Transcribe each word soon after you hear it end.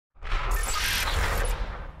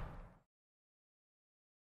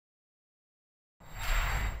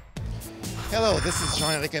Hello, this is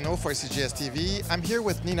Ernault for CGS-TV. I'm here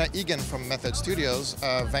with Nina Egan from Method Studios,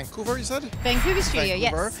 Vancouver, you said? Vancouver studio,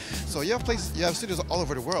 Vancouver. yes. So you have studios all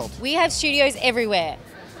over the world. We have studios everywhere.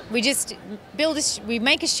 We just we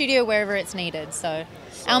make a studio wherever it's needed. So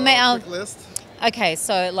quick list. Okay,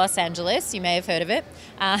 so Los Angeles, you may have heard of it.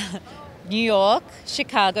 New York,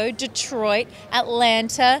 Chicago, Detroit,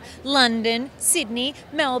 Atlanta, London, Sydney,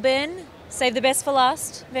 Melbourne. Save the best for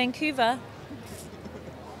last, Vancouver.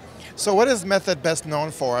 So what is Method best known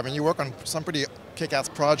for? I mean, you work on some pretty kick-ass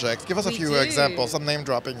projects. Give us a few examples, some name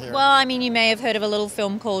dropping here. Well, I mean, you may have heard of a little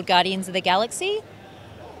film called Guardians of the Galaxy,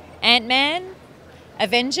 Ant-Man,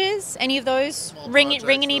 Avengers, any of those ring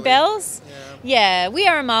any bells? Yeah, we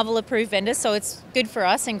are a Marvel-approved vendor, so it's good for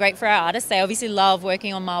us and great for our artists. They obviously love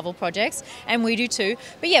working on Marvel projects, and we do too.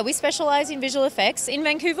 But yeah, we specialize in visual effects. In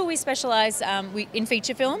Vancouver, we specialize in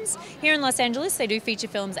feature films. Here in Los Angeles, they do feature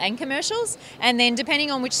films and commercials. And then depending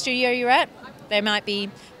on which studio you're at, they might be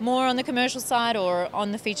more on the commercial side or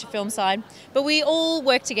on the feature film side. But we all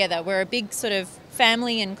work together. We're a big sort of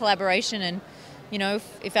family and collaboration, and you know,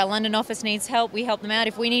 if our London office needs help, we help them out.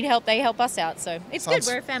 If we need help, they help us out. So it's good.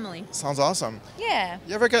 We're a family. Sounds awesome. Yeah.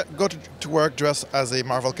 You ever go to work dressed as a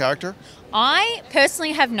Marvel character? I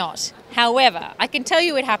personally have not. However, I can tell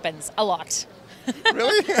you it happens a lot.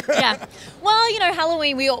 Really? Yeah. Well, you know,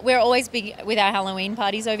 Halloween, we're always big with our Halloween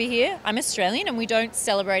parties over here. I'm Australian and we don't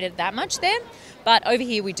celebrate it that much there. But over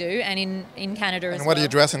here we do, and in Canada as well. And what do you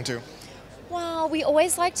dress into? Well, we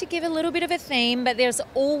always like to give a little bit of a theme, but there's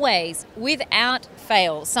always, without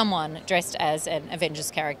fail, someone dressed as an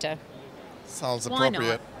Avengers character. Sounds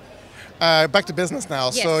appropriate. Why not? Back to business now.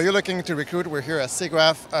 Yes. So you're looking to recruit. We're here at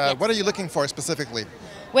SIGGRAPH. Yes. What are you looking for specifically?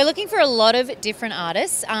 We're looking for a lot of different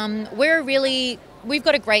artists. We've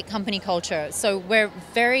got a great company culture, so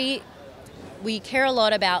we care a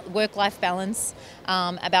lot about work-life balance,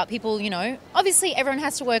 about people, you know, obviously everyone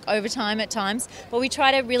has to work overtime at times, but we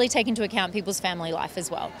try to really take into account people's family life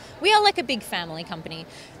as well. We are like a big family company.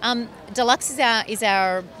 Deluxe is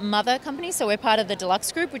our mother company, so we're part of the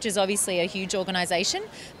Deluxe group, which is obviously a huge organization.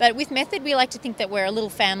 But with Method, we like to think that we're a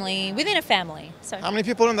little family within a family. So how many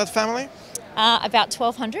people in that family? About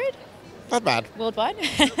 1,200. Not bad. Worldwide.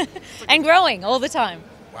 And growing all the time.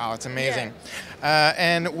 Wow, it's amazing. Yeah.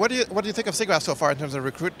 And what do you think of SIGGRAPH so far in terms of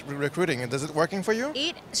recruiting? Is it working for you?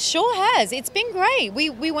 It sure has. It's been great.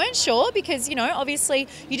 We weren't sure because, you know, obviously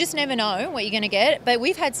you just never know what you're going to get. But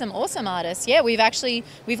we've had some awesome artists. Yeah, we've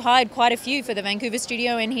hired quite a few for the Vancouver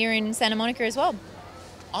studio and here in Santa Monica as well.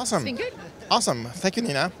 Awesome. It's been good. Awesome. Thank you,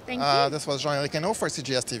 Nina. Thank you. This was Ernault for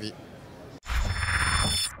CGS-TV.